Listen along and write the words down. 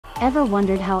Ever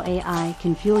wondered how AI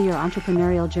can fuel your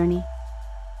entrepreneurial journey?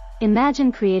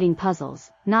 Imagine creating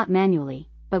puzzles, not manually,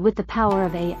 but with the power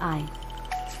of AI.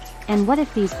 And what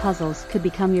if these puzzles could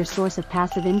become your source of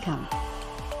passive income?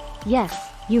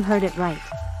 Yes, you heard it right.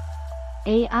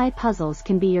 AI puzzles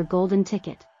can be your golden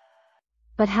ticket.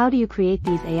 But how do you create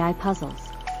these AI puzzles?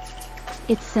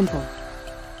 It's simple.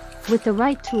 With the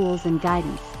right tools and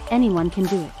guidance, anyone can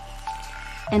do it.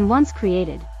 And once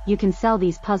created, you can sell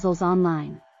these puzzles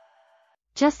online.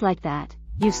 Just like that,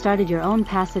 you've started your own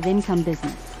passive income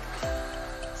business.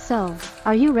 So,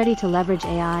 are you ready to leverage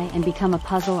AI and become a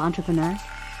puzzle entrepreneur?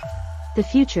 The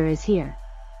future is here.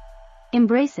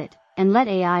 Embrace it, and let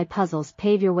AI puzzles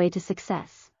pave your way to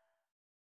success.